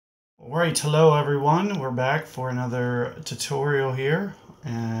Alright, hello everyone. We're back for another tutorial here,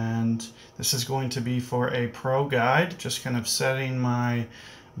 and this is going to be for a pro guide. Just kind of setting my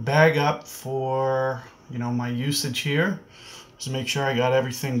bag up for, my usage here. Just make sure I got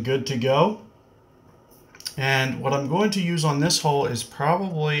everything good to go. And what I'm going to use on this hole is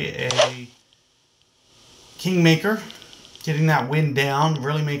probably a Kingmaker. Getting that wind down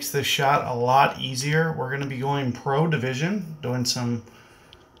really makes this shot a lot easier. We're going to be going pro division, doing some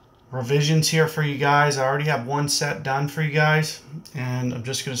revisions here for you guys. I already have one set done for you guys, and I'm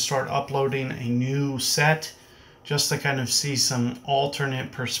just going to start uploading a new set just to kind of see some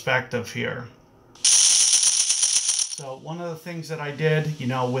alternate perspective here. So one of the things that I did,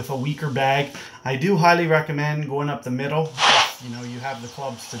 with a weaker bag, I do highly recommend going up the middle if, you have the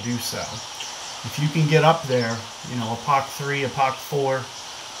clubs to do so. If you can get up there, a POC 3, a POC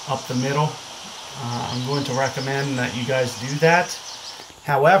 4, up the middle, I'm going to recommend that you guys do that.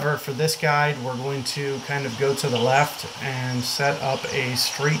 However, for this guide, we're going to kind of go to the left and set up a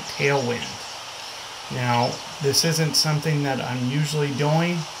straight tailwind. Now, this isn't something that I'm usually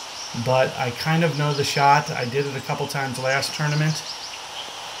doing, but I kind of know the shot. I did it a couple times last tournament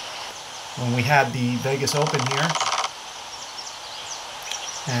when we had the Vegas Open here.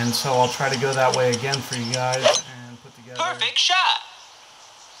 And so I'll try to go that way again for you guys and put together perfect shot.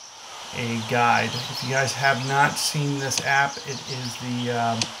 A guide. If you guys have not seen this app, it is the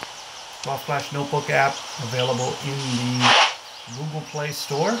Bluff Flash Notebook app available in the Google Play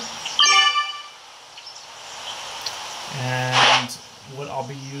Store. And what I'll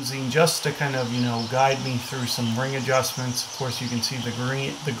be using just to kind of, guide me through some ring adjustments. Of course, you can see the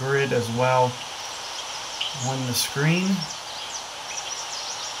grid as well on the screen.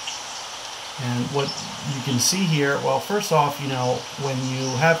 And what you can see here, well, first off, when you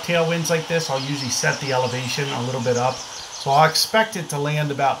have tailwinds like this, I'll usually set the elevation a little bit up. So I'll expect it to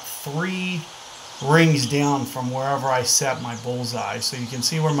land about 3 rings down from wherever I set my bullseye. So you can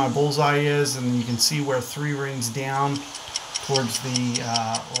see where my bullseye is, and you can see where 3 rings down towards the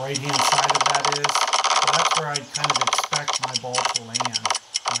right-hand side of that is. So that's where I'd kind of expect my ball to land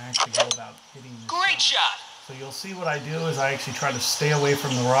when I actually go about hitting this Great shot. So you'll see what I do is I actually try to stay away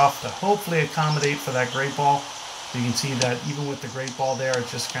from the rough to hopefully accommodate for that great ball. So you can see that even with the great ball there, it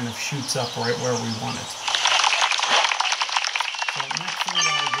just kind of shoots up right where we want it. So next thing that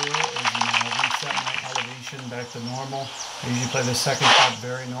I'll do is reset my elevation back to normal. I usually play the second shot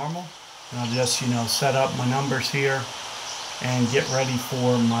very normal. And I'll just set up my numbers here and get ready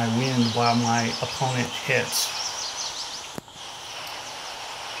for my wind while my opponent hits.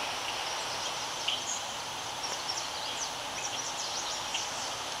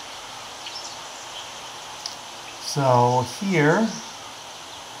 So here,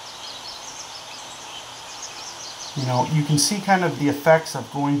 you can see kind of the effects of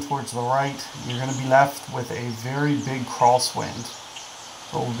going towards the right. You're going to be left with a very big crosswind.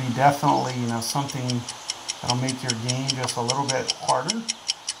 So it will be definitely, something that'll make your game just a little bit harder.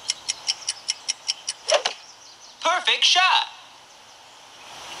 Perfect shot.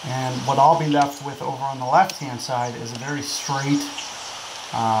 And what I'll be left with over on the left-hand side is a very straight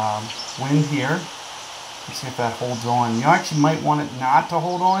wind here. Let's see if that holds on. You actually might want it not to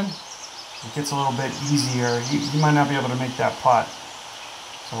hold on. It gets a little bit easier. You might not be able to make that putt.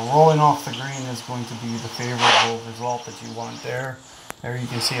 So rolling off the green is going to be the favorable result that you want there. There you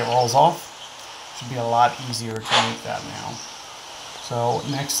can see it rolls off. Should be a lot easier to make that now. So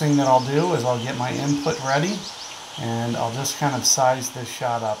next thing that I'll do is I'll get my input ready, and I'll just kind of size this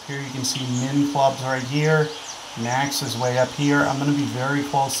shot up. Here you can see min clubs right here. Max is way up here. I'm going to be very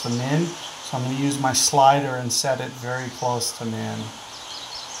close to min. So I'm going to use my slider and set it very close to min.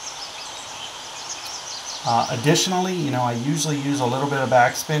 Additionally, I usually use a little bit of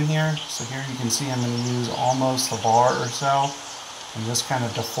backspin here. So here you can see I'm going to use almost a bar or so and just kind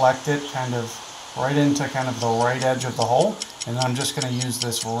of deflect it kind of right into kind of the right edge of the hole. And then I'm just going to use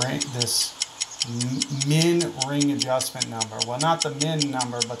this min ring adjustment number. Well, not the min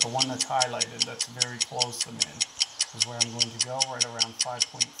number, but the one that's highlighted. That's very close to min. This is where I'm going to go, right around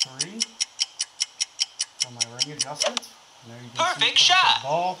 5.3. For my ring adjustment. And there you can perfect see shot. The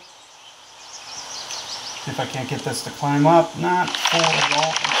ball. See if I can't get this to climb up. Not full at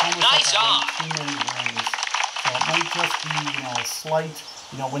all. It's almost nice like too many rings. So it might just be, a slight.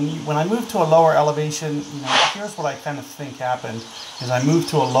 When I move to a lower elevation, here's what I kind of think happened is I moved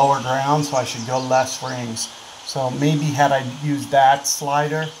to a lower ground, so I should go less rings. So maybe had I used that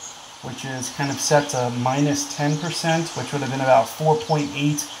slider, which is kind of set to minus 10%, which would have been about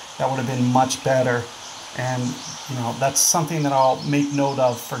 4.8, that would have been much better. And that's something that I'll make note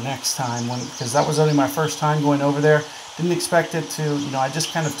of for next time, because that was only my first time going over there, Didn't expect it to, I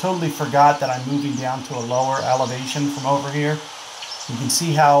just kind of totally forgot that I'm moving down to a lower elevation from over here. You can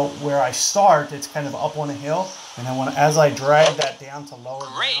see how where I start, it's kind of up on a hill, and then as I drag that down to lower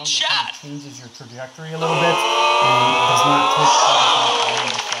ground, it kind of changes your trajectory a little bit, and it does not take quite as much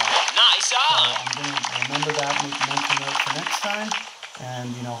wind to fall. Nice So I'm going to remember that, make a mental note for next time,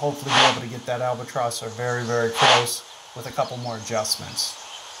 and hopefully be able to get that albatross or very, very close with a couple more adjustments.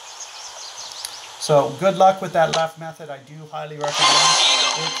 So good luck with that left method. I do highly recommend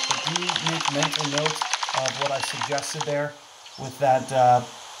it, but do make mental note of what I suggested there with that, with I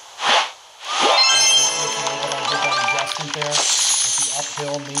did that adjustment there, with the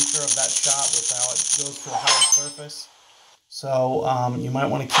uphill nature of that shot, with how it goes to a higher surface. So you might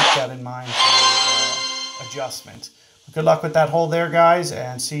want to keep that in mind for adjustment. Good luck with that hole there, guys,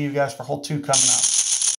 and see you guys for hole 2 coming up.